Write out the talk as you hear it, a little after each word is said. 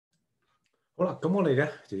好啦，咁我哋咧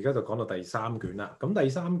而家就講到第三卷啦。咁第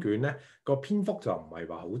三卷咧個篇幅就唔係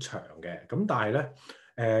話好長嘅，咁但係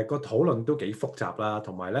咧個討論都幾複雜啦，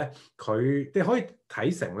同埋咧你可以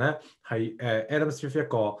睇成咧係AdamSmith 一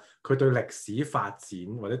個佢對歷史發展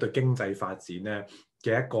或者對經濟發展咧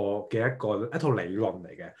嘅一套理論嚟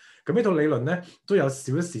嘅。咁呢套理論咧都有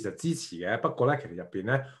少少事實支持嘅，不過咧其實入邊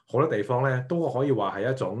咧好多地方咧都可以話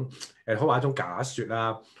係一種可以話一種假説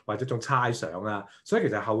啦，或者一種猜想啦。所以其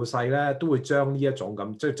實後世咧都會將呢一種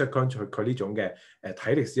咁即係佢呢種嘅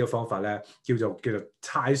睇歷史嘅方法咧叫做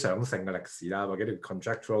猜想性嘅歷史啦，或者叫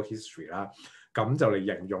conjectural history 啦。咁就嚟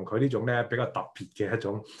形容佢呢種咧比較特別嘅一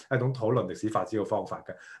種討論歷史發展嘅方法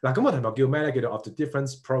嘅。嗱，咁個題目叫咩咧？叫做 Of the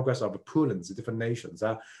different progress of opulence in different nations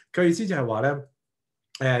啦。佢意思就係話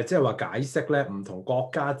咧，即係話解釋咧唔同國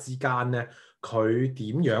家之間咧佢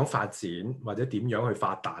點樣發展或者點樣去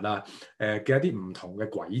發達啦，嘅一啲唔同嘅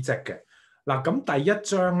軌跡嘅。嗱，咁第一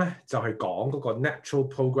章咧就係講嗰個 natural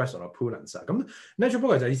progress of opulence 啊。咁 natural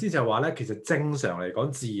progress 就意思就係話咧，其實正常嚟講，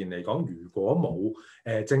自然嚟講，如果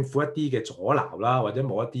冇政府一啲嘅阻撓啦，或者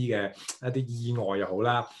冇一啲意外又好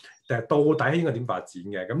啦，到底應該點發展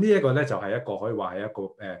嘅？咁呢一個咧就係一個可以話係一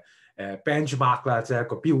個benchmark 啦，即係一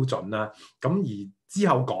個標準啦。咁而之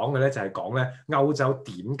後講嘅咧就係講咧歐洲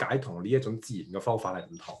點解同呢一種自然嘅方法係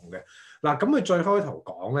唔同嘅。嗱，咁佢最開頭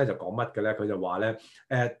講咧就講乜嘅咧？佢就話咧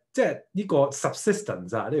即係呢個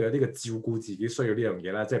subsistence 啊，呢個照顧自己需要呢樣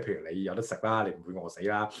嘢啦，即係譬如你有得食啦，你唔會餓死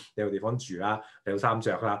啦，你有地方住啦，你有衫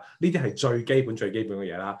着啦，呢啲係最基本嘅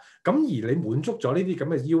嘢啦。咁而你滿足咗呢啲咁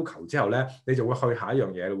嘅要求之後咧，你就會去下一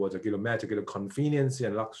樣嘢咯，就叫做咩？就叫做 convenience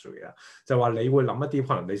and luxury 啊，就話你會諗一啲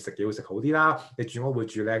可能你食嘢會食好啲啦，你住屋會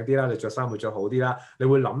住靚啲啦，你着衫會着好啲啦，你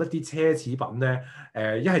會諗一啲奢侈品咧，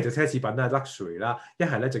一係就奢侈品啦 luxury 啦，一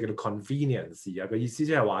係咧就叫做 convenience 啊。個意思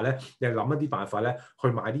即係話咧，你係諗一啲辦法咧去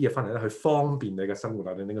買啲嘢翻嚟咧，去方便你嘅生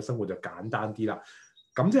活，令你嘅生活就簡單啲啦。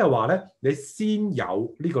咁即係話咧，你先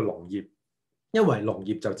有呢個農業，因為農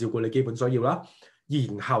業就照顧你基本需要啦，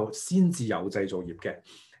然後先至有製造業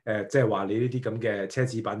嘅。即係話你呢啲咁嘅奢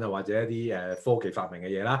侈品啊，或者一啲科技發明嘅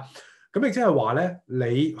嘢啦。咁亦即係話咧，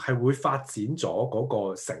你係會發展咗嗰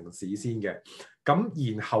個城市先嘅，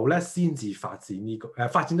咁然後咧先至發展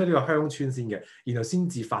發展咗呢個鄉村先嘅，然後先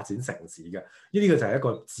至發展城市嘅。呢個就係一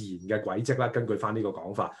個自然嘅軌跡啦。根據翻呢個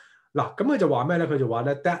講法，嗱，咁佢就話咩咧？佢就話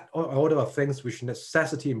咧 ，that order of things which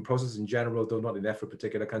necessity and process in general do not in every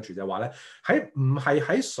particular country， 就係話咧唔係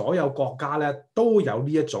喺所有國家咧都有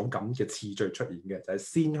呢一種咁嘅次序出現嘅，就係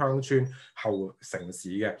先鄉村後城市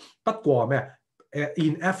嘅。不過咩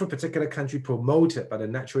？In every particular country promoted by the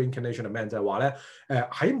natural inclination of man， 就係話咧，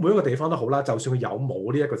喺每一個地方都好啦，就算佢有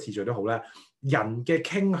冇呢一個次序都好咧，人嘅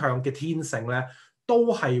傾向嘅天性咧，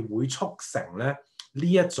都係會促成咧呢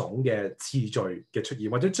一種嘅次序嘅出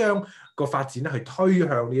現，或者將個發展咧去推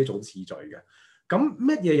向呢一種次序嘅。咁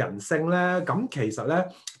乜嘢人性咧？咁其實咧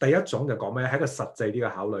第一種就講咩？係一個實際啲嘅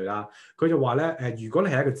考慮啦。佢就話咧如果你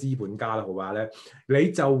係一個資本家啦，好話咧，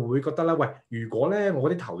你就會覺得咧，喂，如果咧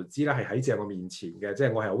我啲投資咧係喺正我面前嘅，即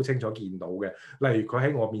係我係好清楚見到嘅。例如佢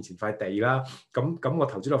喺我面前塊地啦，咁我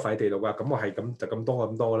投資落塊地度㗎，咁我係咁多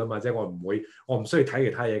㗎啦嘛，即係我唔需要睇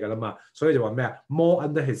其他嘢㗎啦嘛。所以就話咩啊 ？More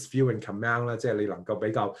under his view and command 啦，即係你能夠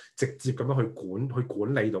比較直接咁樣去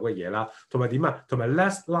管理到嘅嘢啦，同埋點啊？同埋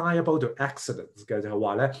less liable to accidents。嘅就係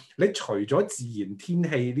話咧，你除咗自然天氣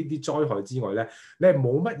呢啲災害之外咧，你係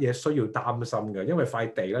冇乜嘢需要擔心嘅，因為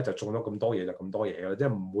塊地咧就種咗咁多嘢就咁多嘢嘅，即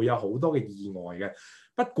係唔會有好多嘅意外嘅。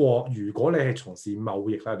不過如果你係從事貿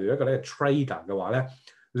易啦，例如一個咧 trader 嘅話咧，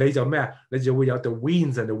你就咩啊？你就會有 the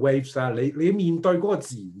winds and the waves 啦。你面對嗰個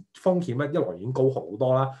自然風險咧，一來已經高好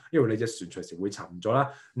多啦，因為你隻船隨時會沉咗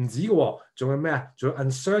啦。唔止嘅喎，仲有咩啊？仲有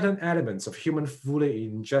uncertain elements of human folly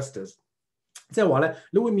and injustice。即係話咧，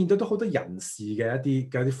你會面對到好多人事嘅一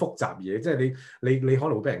啲複雜嘢，即係你可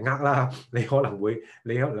能會俾人啦，你可能或者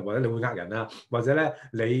你會人啦，或者咧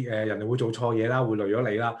人哋會做錯嘢啦，會累咗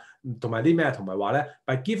你啦，同埋啲咩？同埋話咧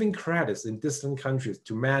 ，by giving credits in distant countries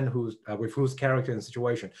to men with whose character and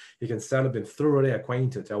situation he can seldom been thoroughly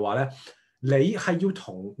acquainted， 就係話咧，你係要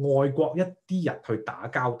同外國一啲人去打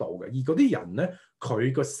交道嘅，而嗰啲人咧，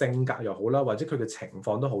佢個性格又好啦，或者佢嘅情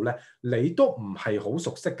況都好咧，你都唔係好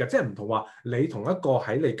熟悉嘅，即係唔同話你同一個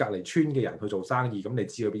喺你隔離村嘅人去做生意，咁你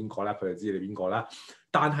知道邊個啦，佢就知你邊個啦。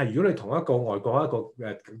但係如果你同一個外國一個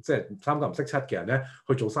即係三九唔識七嘅人咧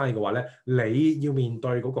去做生意嘅話咧，你要面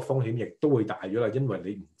對嗰個風險亦都會大咗啦，因為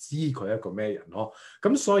你唔知佢係一個咩人咯。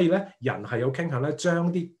咁所以咧，人係有傾向咧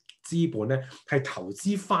將啲資本咧係投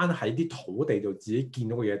資翻喺啲土地度自己見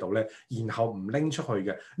到嘅嘢度咧，然後唔拎出去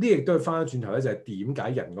嘅。呢亦都係翻轉頭咧，就係點解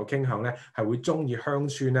人個傾向咧係會中意鄉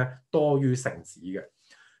村咧多於城市嘅。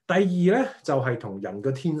第二咧就係同人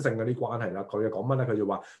嘅天性嗰啲關係啦。佢就講乜咧？佢就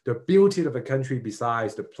話 The beauty of a country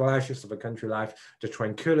besides the pleasures of a country life, the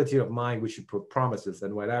tranquility of mind which it promises,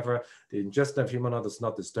 and whatever the injustice of human law does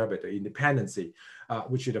not disturb it, the independency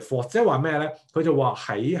which it affords。即係話咩咧？佢就話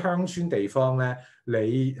喺鄉村地方咧，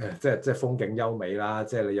你即係風景優美啦，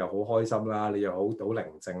即係你又好開心啦，你又好寧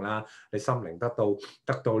靜啦，你心靈得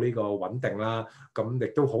到呢個穩定啦，咁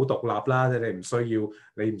亦都好獨立啦，即係你唔需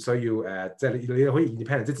要即係你可以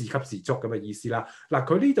independent 即係自給自足咁嘅意思啦。嗱，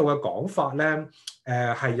佢呢度嘅講法咧，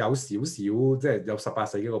係有少少即係有18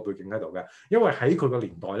世紀個背景喺度嘅，因為喺佢個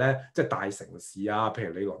年代咧，即係大城市啊，譬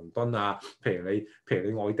如你倫敦啊，譬如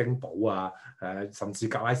你愛丁堡啊，甚至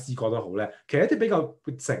格拉斯哥都好咧，其實一啲比較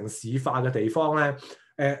城市化嘅地方咧，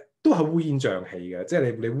都係烏煙瘴氣嘅，即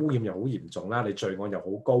係你污染又好嚴重啦，你罪案又好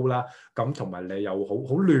高啦，咁同埋你又好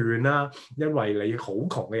亂啦，因為你好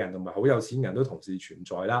窮嘅人同埋好有錢人都同時存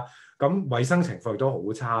在啦，咁衞生情況亦都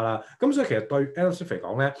好差啦，咁所以其實對 AdamSmith 嚟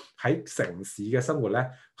講咧，喺城市嘅生活咧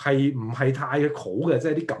係唔係太好嘅，即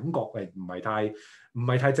係啲感覺係唔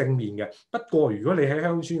係太正面嘅。不過如果你喺鄉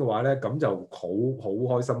村嘅話咧，咁就好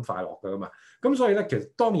開心快樂㗎嘛。咁所以咧，其實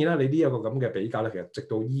當然啦，你呢一個咁嘅比較咧，其實直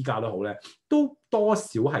到依家都好咧，都多少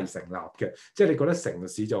係成立嘅。即係你覺得城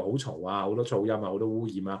市就好嘈啊，好多噪音啊，好多污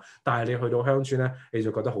染啊，但係你去到鄉村咧，你就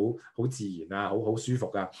覺得好自然啊，好舒服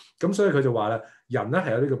啊。咁所以佢就話咧，人咧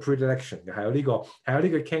係有呢個 predilection 嘅，係有呢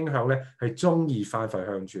個傾向咧，係中意翻返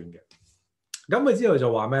鄉村嘅。咁佢之後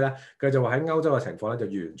就話咩咧？佢就話喺歐洲嘅情況咧就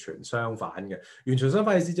完全相反嘅。完全相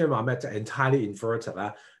反意思即係話咩？就 entirely inverted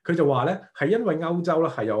啦。佢就話咧係因為歐洲咧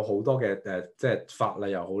係有好多嘅即係法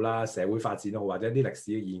例又好啦，社會發展都好，或者啲歷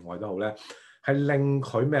史嘅意外都好咧，係令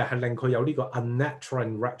佢咩？係令佢有呢個 unnatural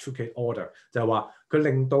and retrograde order， 就係話佢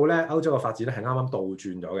令到咧歐洲嘅發展咧係啱啱倒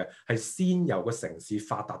轉咗嘅，係先由個城市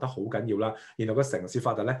發達得好緊要啦，然後個城市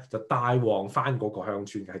發達咧就帶旺翻嗰個鄉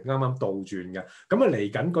村嘅，係啱啱倒轉嘅。咁啊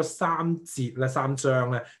嚟緊嗰3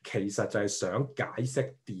章咧，其實就係想解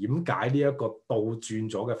釋點解呢一個倒轉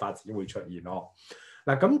咗嘅發展會出現咯。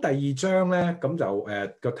嗱，咁第2章咧，咁就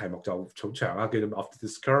個題目就好長啦，叫做 Of the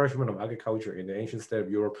Discouragement of Agriculture in the Ancient State of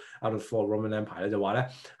Europe out of the Fall of Roman Empire 咧，就話咧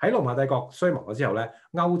喺羅馬帝國衰亡咗之後咧，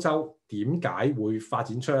歐洲點解會發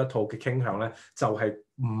展出一套嘅傾向咧？就係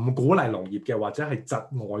唔鼓勵農業嘅，或者係窒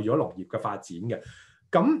礙咗農業嘅發展嘅。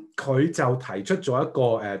咁佢就提出咗一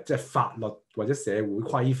個即係法律或者社會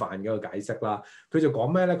規範嘅一個解釋啦。佢就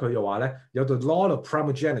講咩咧？佢就話咧有 the law of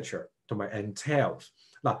primogeniture 同埋 entails。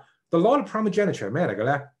嗱，the law of primogeniture 係咩嚟嘅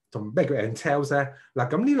咧？同咩叫 entails 咧？嗱，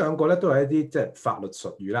咁呢兩個咧都係一啲即係法律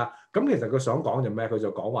術語啦。咁其實佢想講就咩？佢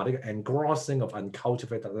就講話呢個 engrossing of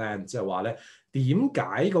uncultivated land， 即係話咧點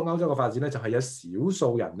解個歐洲嘅發展咧就係有少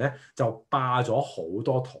數人咧就霸咗好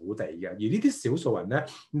多土地嘅，而呢啲少數人咧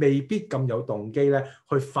未必咁有動機咧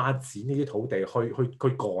去發展呢啲土地，去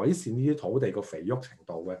改善呢啲土地個肥沃程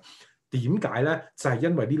度嘅。點解咧？就係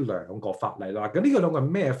因為呢兩個法例啦。咁呢個兩個係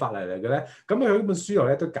咩法例嚟嘅咧？咁佢喺本書度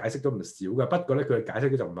咧都解釋到唔少嘅。不過咧佢嘅解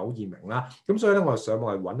釋就唔係好易明啦。咁所以咧我就上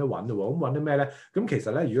網嚟揾一揾喎。咁揾啲咩咧？咁其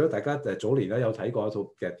實咧，如果大家早年咧有睇過一套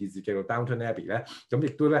嘅電視劇叫 Downton Abbey 咧，咁亦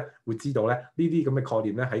都咧會知道咧呢啲咁嘅概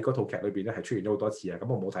念咧喺嗰套劇裏邊咧係出現咗好多次啊。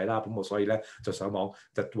咁我冇睇啦，咁我所以咧就上網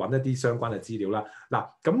就揾一啲相關嘅資料啦。嗱，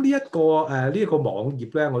咁呢一個網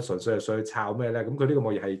頁咧，我純粹係想去抄咩咧？咁佢呢個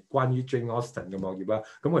網頁係關於 Jane Austen 嘅網頁啦。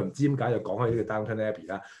咁我唔知點解就講開呢個 Downton Abbey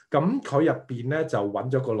啦，咁佢入邊咧就揾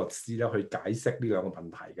咗個律師咧去解釋呢兩個問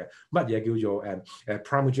題嘅，乜嘢叫做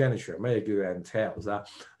primogeniture， 乜嘢叫做 entails 啦。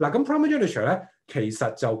嗱，咁 primogeniture 咧其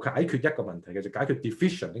實就解決一個問題嘅，就解決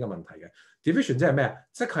division 呢個問題嘅。division 即係咩啊？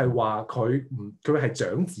即係話佢係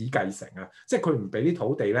長子繼承啊，即係佢唔俾啲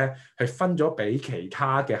土地咧係分咗俾其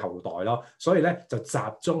他嘅後代咯，所以咧就集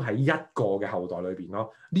中喺一個嘅後代裏邊咯。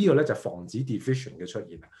呢個咧就防止 division 嘅出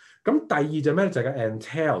現啦。咁第二就咩咧？就係個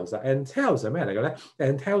entails 啊。entails 係咩嚟嘅咧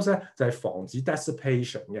 ？entails 咧就係防止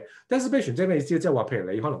dissipation 嘅。dissipation 即係咩意思？即係話譬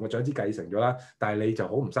如你可能個長子繼承咗啦，但係你就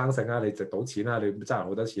好唔生性啦，你值到錢啦，你爭人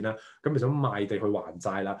好多錢啦，咁你想賣地去還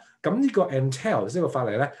債啦。咁呢個 entails 呢個法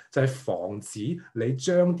例咧就係防止你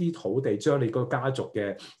將啲土地將你個家族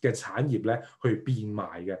嘅產業咧去變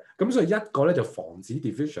賣嘅。咁所以一個咧就防止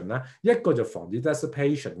division 啦，一個就防止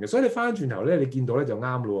dissipation 嘅。所以你翻轉頭咧，你見到咧就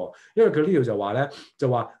啱咯，因為佢呢度就話咧就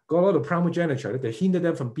話。嗰度 primogeniture 咧就 hinder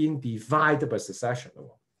them from being divided by succession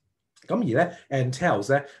咯。咁而咧 entails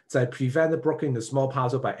咧就係 prevent the broken into small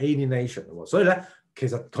parcels by alienation 咯。所以咧其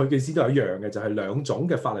實佢嘅意思都係一樣嘅，就係兩種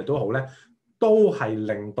嘅法例都好咧，都係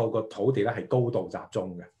令到個土地咧係高度集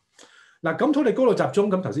中嘅。嗱，咁土地高度集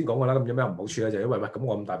中，咁頭先講過啦，咁有咩唔好處咧？就係因為咁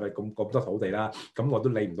我咁大筆咁多土地啦，咁我都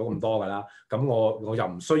理唔到咁多㗎啦，咁我又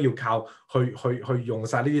唔需要靠去用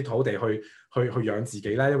晒呢啲土地去養自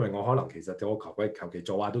己啦，因為我可能其實我求其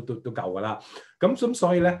做下都夠㗎啦。咁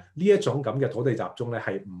所以咧呢一種咁嘅土地集中咧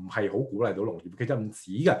係唔係好鼓勵到農業？其實唔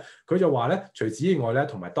止嘅，佢就話咧除此以外咧，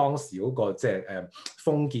同埋當時嗰個即係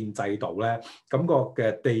封建制度咧，咁個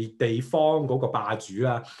嘅地方嗰個霸主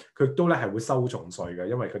啦，佢都咧係會收重稅嘅，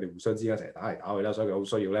因為佢哋互相之間成日打嚟打去啦，所以佢好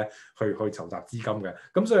需要咧去籌集資金嘅。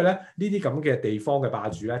咁所以咧呢啲咁嘅地方嘅霸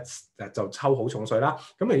主咧就抽好重稅啦。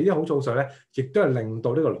咁而呢啲好重稅咧，亦都係令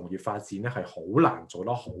到呢個農業發展咧係好難做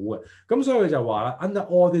得好嘅。咁所以佢就話啦 ，under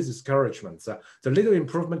all these discouragements 就 little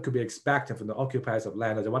improvement could be expected from the occupiers of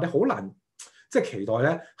land 就話你好難即係期待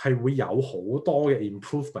咧係會有好多嘅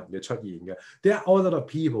improvement 嘅出現嘅。There are all the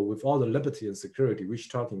people with all the liberty and security which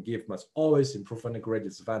talk and give must always improve on the great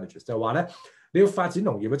disadvantages 就話咧你要發展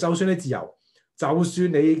農業，就算你自由，就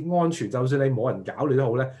算你安全，就算你冇人搞你都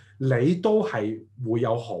好咧，你都係會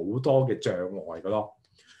有好多嘅障礙嘅咯。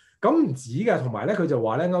咁唔止嘅，同埋咧佢就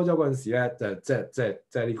話咧歐洲嗰陣時咧即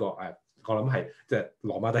係呢個我諗係即係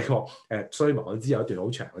羅馬帝國衰亡之後一段好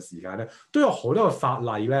長嘅時間咧，都有好多嘅法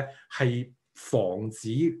例咧係防止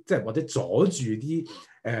即係或者阻住啲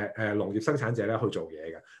農業生產者咧去做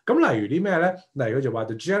嘢嘅。咁例如啲咩咧？例如佢就話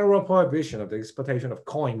the general prohibition of the exportation of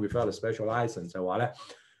corn without a special license 就話咧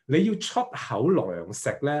你要出口糧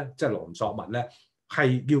食咧，即係農作物咧。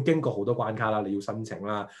係要經過好多關卡啦，你要申請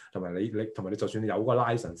啦，同埋你就算你有個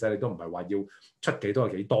license 你都唔係話要出幾多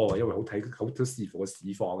係幾多嘅，因為好視乎個市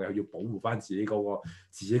況嘅，要保護翻自己嗰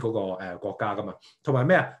個國家噶嘛。同埋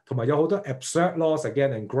咩啊？同埋有好多 absurd laws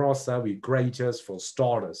again and gross regulations for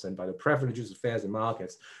stallers and by the privileges of fairs and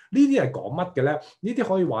markets。呢啲係講乜嘅咧？呢啲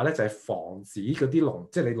可以話咧就係防止嗰啲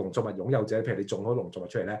即係你農作物擁有者，譬如你種好農作物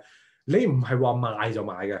出嚟咧，你唔係話賣就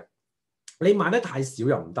賣嘅。你賣得太少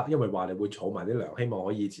又唔得，因為話你會儲埋啲糧，希望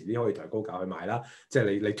可以遲啲可以抬高價去賣啦。即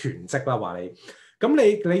係你囤積啦，話你。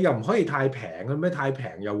咁你又唔可以太平嘅咩？太平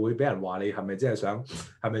又會俾人話你係咪即係想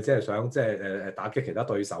即係打擊其他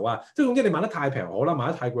對手啊？即係總之你賣得太平好啦，賣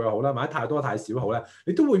得太貴又好啦，賣得太多太少好咧，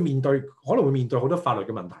你都會可能會面對好多法律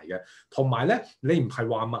嘅問題嘅。同埋咧，你唔係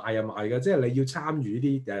話賣就賣嘅，即係你要參與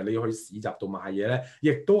呢啲你要去市集度賣嘢咧，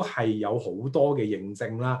亦都係有好多嘅認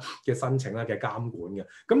證啦、嘅申請啦、嘅監管嘅。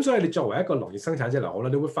咁所以你作為一個農業生產者嚟講咧，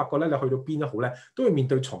你會發覺咧，你去到邊都好咧，都會面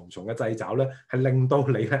對重重嘅掣肘咧，係令到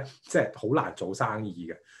你咧即係好難做生意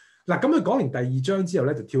嘅。嗱，咁佢講完第二章之後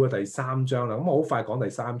咧，就跳到第三章啦。咁我好快講第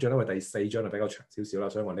三章，因為第四章就比較長少少啦，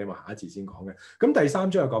所以我哋話下一次先講嘅。咁第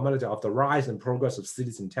三章又講乜咧？就 Of the rise and progress of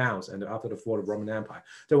cities and towns and after the fall of Roman Empire，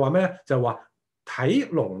 就話咩咧？就話喺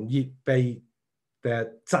農業被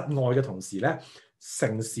窒礙嘅同時咧，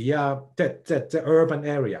城市啊，即係 urban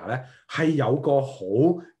area 咧，係有個好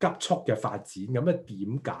急速嘅發展。咁咧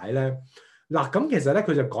點解咧？嗱，咁其實咧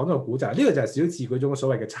佢就講咗個古仔，呢個就係少似嗰種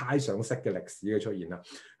所謂嘅猜想式嘅歷史嘅出現啦。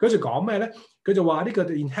佢就講咩咧？佢就話呢個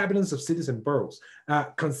inhabitants of cities and boroughs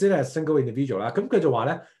consider as single individual 啦。咁佢就話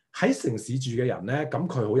咧喺城市住嘅人咧，咁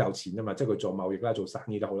佢好有錢㗎嘛，即係佢做貿易啦、做生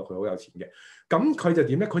意都好啦，佢好有錢嘅。咁佢就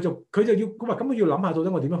點咧？佢就要咁佢要諗下到底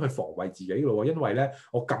我點樣去防衛自己咯？因為咧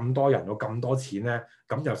我咁多人，我咁多錢咧，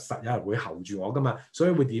咁就實有人會候住我㗎嘛。所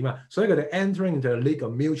以會點啊？所以佢哋 entering into a league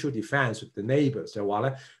of mutual defence with the neighbours 就話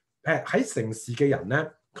咧。喺城市嘅人咧，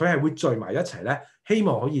佢係會聚埋一齊咧，希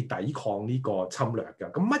望可以抵抗呢個侵略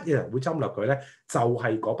嘅。咁乜嘢人會侵略佢咧？就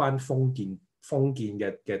係嗰班封建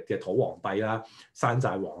嘅土皇帝啦、山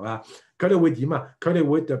寨王啦。佢哋會點啊？佢哋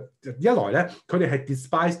會一來咧，佢哋係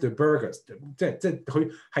despise the burghers， 即係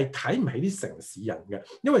佢係睇唔起啲城市人嘅，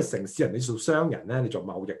因為城市人你做商人咧，你做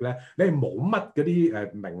貿易咧，你係冇乜嗰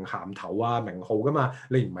啲名銜頭啊、名號噶嘛，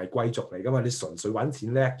你唔係貴族嚟噶嘛，你純粹揾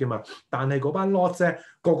錢叻啫嘛。但係嗰班 lord 啫，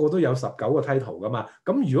個個都有19個 title 噶嘛。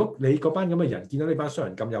咁如果你嗰班咁嘅人見到呢班商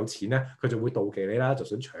人咁有錢咧，佢就會妒忌你啦，就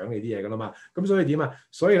想搶你啲嘢噶啦嘛。咁所以點啊？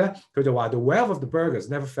所以咧，佢就話 the wealth of the burghers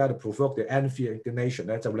never failed to provoke the envy of the nation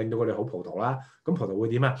咧，就令到佢哋好葡萄啦。咁葡萄會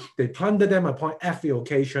點啊 ？They plunder them upon every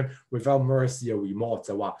occasion without mercy or remorse，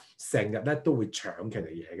 就話成日咧都會搶佢哋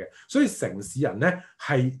嘢嘅。所以城市人咧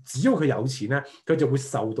係只要佢有錢咧，佢就會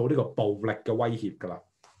受到呢個暴力嘅威脅㗎啦。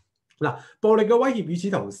嗱，暴力嘅威脅與此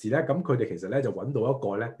同時咧，咁佢哋其實咧就揾到一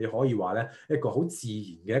個咧，你可以話咧一個好自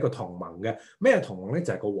然嘅一個同盟嘅。咩同盟咧？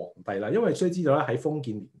就係個皇帝啦。因為須知道咧喺封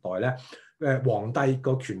建年代咧。皇帝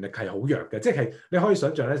個權力係好弱嘅，即係你可以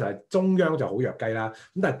想象咧，就係中央就好弱雞啦，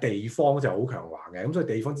咁但係地方就好強橫嘅，咁所以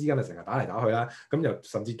地方之間就成日打嚟打去啦，咁又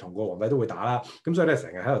甚至同個皇帝都會打啦，咁所以咧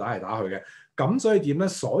成日喺度打嚟打去嘅，咁所以點咧？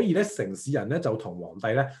所以咧城市人咧就同皇帝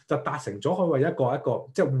咧就達成咗可謂一個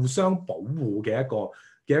即係互相保護嘅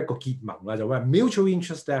嘅一個結盟啦，就話 mutual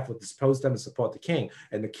interest therefore dispose them to support the king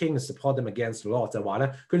and the king support them against the law， 就話咧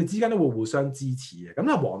佢哋之間都會互相支持嘅。咁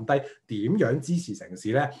咧皇帝點樣支持城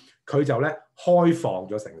市咧？佢就咧開放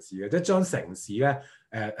咗城市嘅，即係將城市咧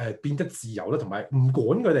變得自由啦，同埋唔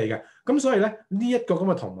管佢哋嘅。咁所以咧呢一個咁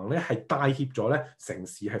嘅同盟咧係帶協咗咧城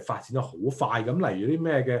市係發展得好快。咁例如啲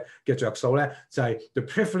咩嘅着數咧，就係 the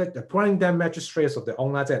privilege appointing them magistrates of their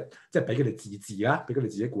own 啦，即係俾佢哋自治啦，俾佢哋自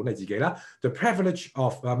己管理自己啦。the privilege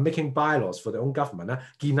of making bylaws for their own government 啦，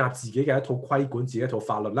建立自己嘅一套規管，自己一套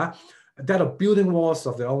法律啦。that of building walls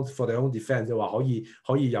of their own for their own defence， 即係話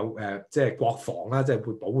可以有即係國防啦，即係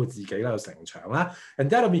會保護自己啦，有城牆啦。and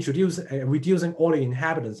that of reducing all the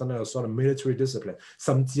inhabitants under a sort of military discipline，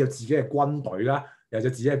 甚至有自己嘅軍隊啦，有咗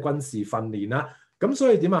自己嘅軍事訓練啦。咁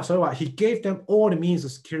所以點啊？所以話 he gave them all the means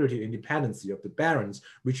of security and independency of the barons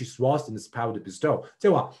which it was in his power to bestow， 即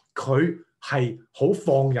係話佢係好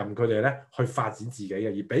放任佢哋咧去發展自己嘅，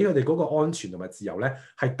而俾佢哋嗰個安全同埋自由咧，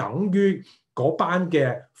係等於嗰班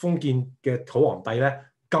嘅封建嘅土皇帝咧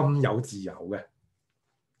咁有自由嘅。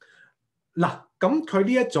嗱，咁佢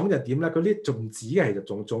呢一種就點咧？佢呢仲唔止嘅，其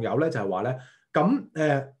實仲有咧，就係話咧，咁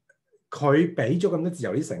佢俾咗咁多自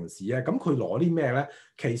由啲城市咧，咁佢攞啲咩咧？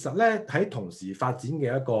其實咧喺同時發展嘅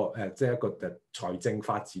一個即係一個財政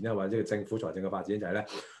發展咧，或者政府財政嘅發展就係咧，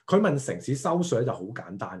佢問城市收稅就好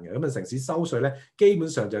簡單嘅。咁問城市收稅咧，基本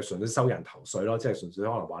上就係純粹收人頭稅咯，即係純粹可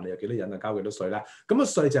能話你有幾多人啊，交幾多稅啦。咁個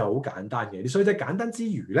稅就係好簡單嘅。啲稅就簡單之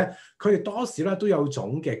餘咧，佢哋多時咧都有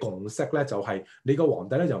種嘅共識咧，就係你個皇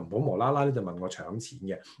帝咧就唔好無啦啦咧就問我搶錢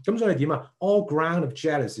嘅。咁所以點啊 ？All ground of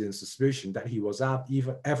jealousy and suspicion that he was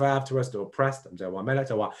ever afterwards to oppress them， 就係話咩咧？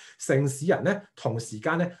就話城市人咧同時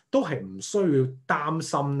間咧都係唔需要擔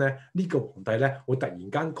心咧呢個皇帝咧會突然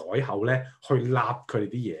間改口咧去立佢哋啲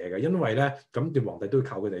嘢嘅，因為咧咁啲皇帝都要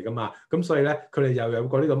靠佢哋噶嘛，咁所以咧佢哋又有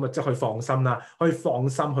個呢咁嘅即係可以放心啦，可以放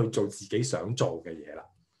心去做自己想做嘅嘢啦。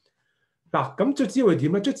嗱，咁卒之會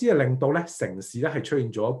點咧？卒之係令到咧城市咧係出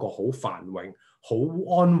現咗一個好繁榮、好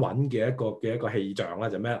安穩嘅一個氣象啦，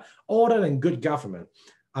就咩啦 ？Order and good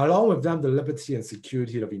government，along with them the liberty and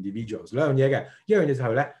security of individuals， 兩樣嘢嘅，一樣嘢就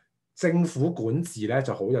係咧。政府管治咧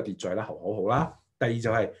就好有秩序啦，好啦。第二就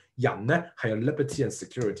係人咧係有 liberty and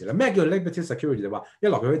security 啦。咩叫 liberty and security？ 就話一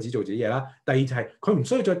來佢可以自己做自己嘢啦，第二就係佢唔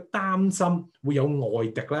需要再擔心會有外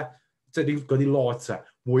敵咧，即係嗰啲 lords 啊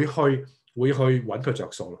會去揾佢着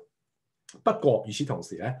數咯。不過與此同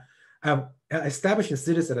時咧，establishing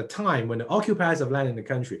cities at a time when the occupiers of land in the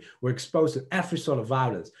country were exposed to every sort of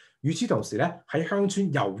violence。與此同時咧，喺鄉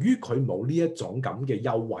村由於佢冇呢一種咁嘅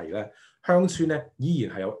優惠咧。鄉村咧依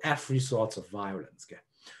然係有 every sort of violence 嘅，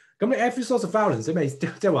咁你 every sort of violence 咩意思？即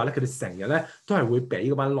係話咧，佢哋成日咧都係會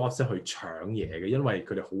俾嗰班 lords 去搶嘢嘅，因為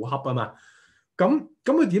佢哋好恰啊嘛。咁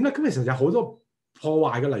佢點咧？咁其實有好多破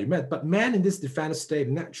壞嘅，例如咩 ？But men in this defensive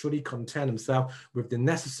state naturally content themselves with the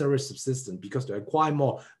necessary subsistence because to acquire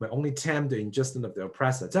more may only tempt the injustice of the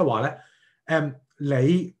oppressor。即係話咧，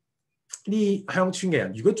你呢鄉村嘅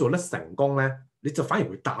人如果做得成功咧，你就反而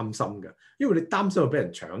會擔心嘅，因為你擔心會俾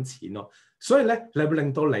人搶錢咯。所以咧，你會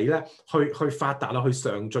令到你咧去發達啦，去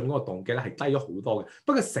上進嗰個動機咧係低咗好多嘅。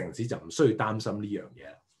不過城市就唔需要擔心呢樣嘢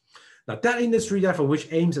啦。Now, that industry, therefore, which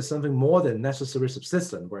aims at something more than necessary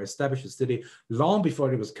subsistence, were established in the city long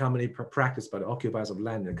before it was commonly practiced by the occupiers of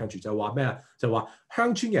land in the country。就話咩啊？就話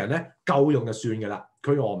鄉村嘅人咧夠用就算嘅啦，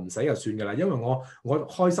佢餓唔死就算嘅啦，因為我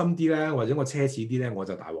開心啲咧，或者我奢侈啲咧，我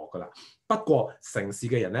就大鑊噶啦。不過城市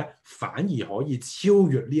嘅人咧，反而可以超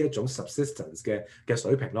越呢一種 subsistence 嘅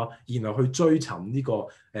水平咯，然後去追尋呢個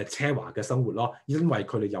奢華嘅生活咯，因為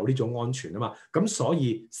佢哋有呢種安全啊嘛。咁所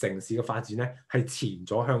以城市嘅發展咧係前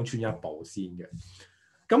咗鄉村一步先嘅。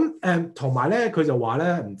咁同埋咧，佢就話咧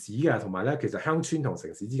唔止嘅，同埋咧其實鄉村同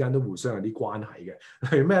城市之間都互相有啲關係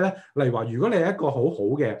嘅。例如咩咧？例如話，如果你係一個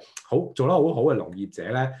做得好好嘅農業者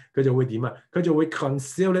咧，佢就會點啊？佢就會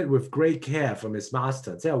conceal it with great care from his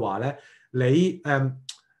master， 即係話咧。你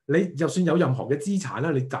就算有任何嘅資產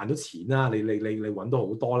啦，你賺到錢啦，你揾到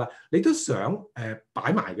好多啦，你都想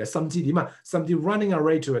擺埋嘅，甚至點啊？甚至 running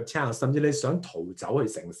away to a town， 甚至你想逃走去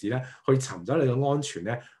城市咧，去尋找你嘅安全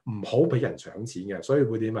咧，唔好俾人搶錢嘅，所以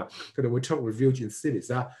會點啊？佢哋會 took refuge in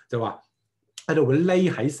cities 啦，就話喺度會匿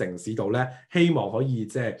喺城市度咧，希望可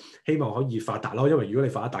以發達咯。因為如果你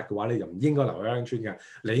發達嘅話，你就唔應該留喺鄉村嘅，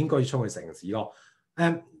你應該要衝去城市咯。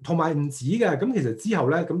同埋唔止嘅，咁其實之後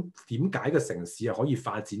咧，咁點解個城市係可以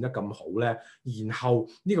發展得咁好咧？然後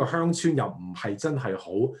呢個鄉村又唔係真係好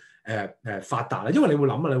發達啦，因為你會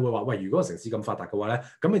諗啊，你會話喂，如果個城市咁發達嘅話咧，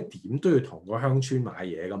咁你點都要同個鄉村買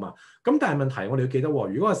嘢噶嘛。咁但係問題我哋要記得喎，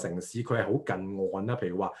如果個城市佢係好近岸啦，譬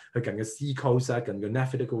如話佢近嘅 sea coast 啊，近嘅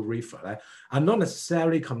navigable river 咧 ，are not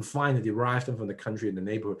necessarily confined and derived from the country and the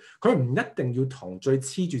neighborhood。佢唔一定要同最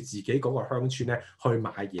黐住自己嗰個鄉村咧去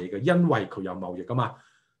買嘢嘅，因為佢有貿易噶嘛。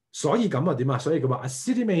所以咁啊點啊？所以佢話 A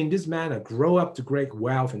city may in this manner grow up to great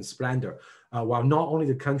wealth and splendor, while not only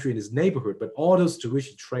the country and its neighborhood, but all those to which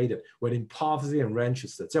he traded were in poverty and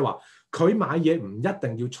renters。即係話佢買嘢唔一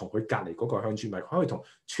定要從佢隔離嗰個鄉村買，佢可以同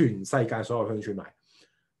全世界所有鄉村買。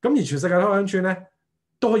咁而全世界所有鄉村咧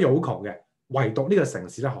都可以好窮嘅，唯獨呢個城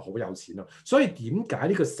市咧係好有錢咯。所以點解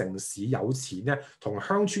呢個城市有錢咧，同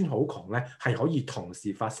鄉村好窮咧係可以同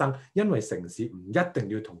時發生？因為城市唔一定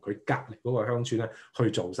要同佢隔離嗰個鄉村咧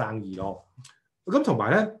去做生意咯。咁同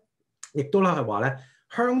埋咧，亦都啦係話咧，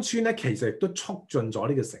鄉村咧其實亦都促進咗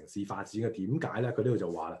呢個城市發展嘅。點解咧？佢呢度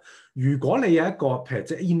就話啦，如果你有一個譬如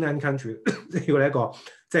即係 inland country， 即係你一個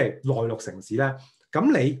即係內陸城市咧，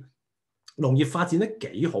咁你農業發展得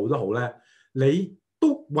幾好都好咧，你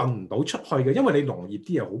都運唔到出去嘅，因為你農業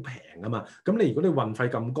啲嘢好平啊嘛。咁你如果你運費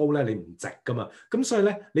咁高咧，你唔值噶嘛。咁所以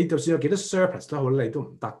咧，你就算有幾多 surplus 都好咧，你都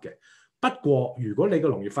唔得嘅。不過如果你個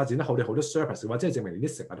農業發展得好，你好多 surplus 嘅話，即係證明你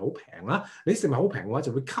啲食物好平啦。你食物好平嘅話，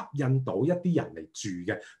就會吸引到一啲人嚟住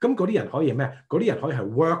嘅。咁嗰啲人可以係咩？嗰啲人可以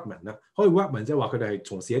係 workman 啦，可以 workman 即係話佢哋係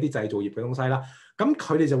從事一啲製造業嘅東西啦。咁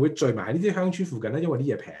佢哋就會聚埋喺呢啲鄉村附近咧，因為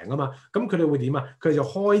啲嘢平啊嘛。咁佢哋會點啊？佢哋就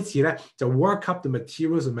開始咧就 work up the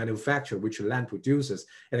materials of manufacture which the land produces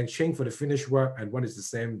and exchange for the finished work and what is the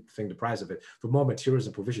same thing the price of it for more materials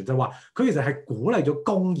and provision。就係話佢其實係鼓勵咗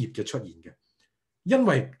工業嘅出現嘅。因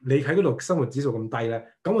為你喺嗰度生活指數咁低咧，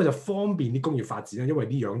咁我就方便啲工業發展啦。因為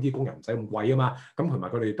啲養啲工人唔使咁貴啊嘛，咁同埋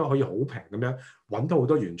佢哋都可以好平咁樣揾到好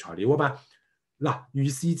多原材料啊嘛。嗱，如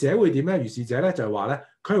是者會點咧？如是者咧就係話咧，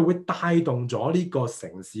佢係會帶動咗呢個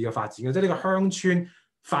城市嘅發展嘅，即係呢個鄉村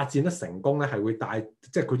發展得成功咧，係會帶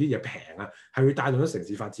即係佢啲嘢平啊，係會帶動咗城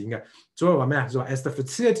市發展嘅。所以話咩啊？就話 as the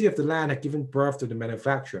fertility of the land had given birth to the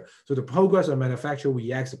manufacture, so the progress of manufacture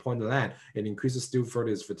reacts upon the land and increases still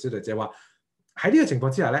further its fertility。就係話喺呢個情況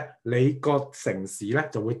之下咧，你個城市咧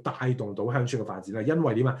就會帶動到鄉村嘅發展啦。因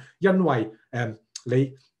為點啊？因為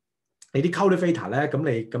你啲 cultivator 咧，咁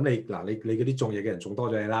你嗰啲種嘢嘅人種多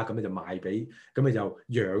咗嘢啦，咁你就賣俾，咁你就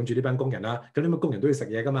養住呢班工人啦。咁呢班工人都要食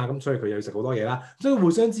嘢噶嘛，咁所以佢又要食好多嘢啦。所以互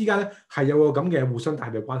相之間咧係有個咁嘅互相帶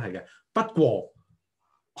動嘅關係嘅。不過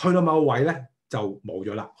去到某個位咧就冇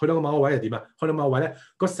咗啦。去到某個位係點啊？去到某個位咧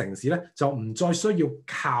個城市咧就唔再需要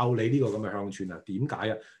靠你呢個咁嘅鄉村啦。點解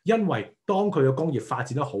啊？因為當佢嘅工業發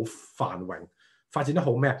展得好繁榮，發展得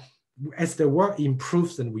好咩？As the work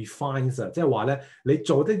improves and refines 啊，即係話咧，你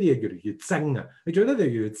做得啲嘢越嚟越精啊！你做得啲嘢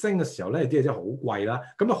越嚟越精嘅時候咧，啲嘢真係好貴啦。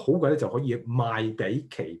咁啊好貴咧就可以賣俾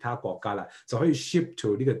其他國家啦，就可以 ship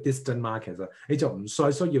to 呢個 distant market 啊。你就唔再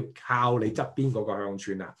需要靠你側邊嗰個鄉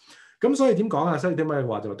村啦。咁所以點講啊？所以點解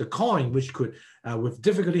話就話 the coin which could with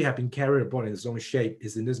difficulty have been carried abroad in its own shape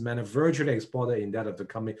is in this manner virtually exported in that of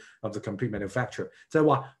the complete manufacture。就係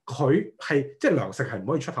話佢係即係糧食係唔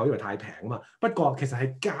可以出口，因為太平啊嘛。不過其實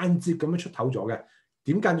係間接咁樣出口咗嘅。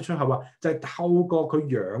點間接出口啊？就係透過佢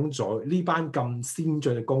養咗呢班咁先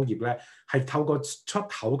進嘅工業咧，係透過出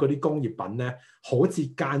口嗰啲工業品咧，好似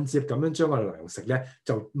間接咁樣將個糧食咧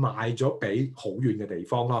就賣咗俾好遠嘅地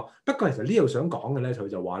方咯。不過其實呢度想講嘅咧，佢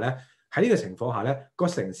就話咧喺呢個情況下咧，個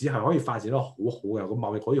城市係可以發展得好好嘅，個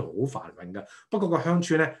貿易可以好繁榮嘅。不過個鄉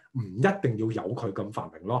村咧唔一定要有佢咁繁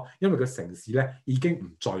榮咯，因為個城市咧已經唔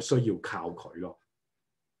再需要靠佢咯。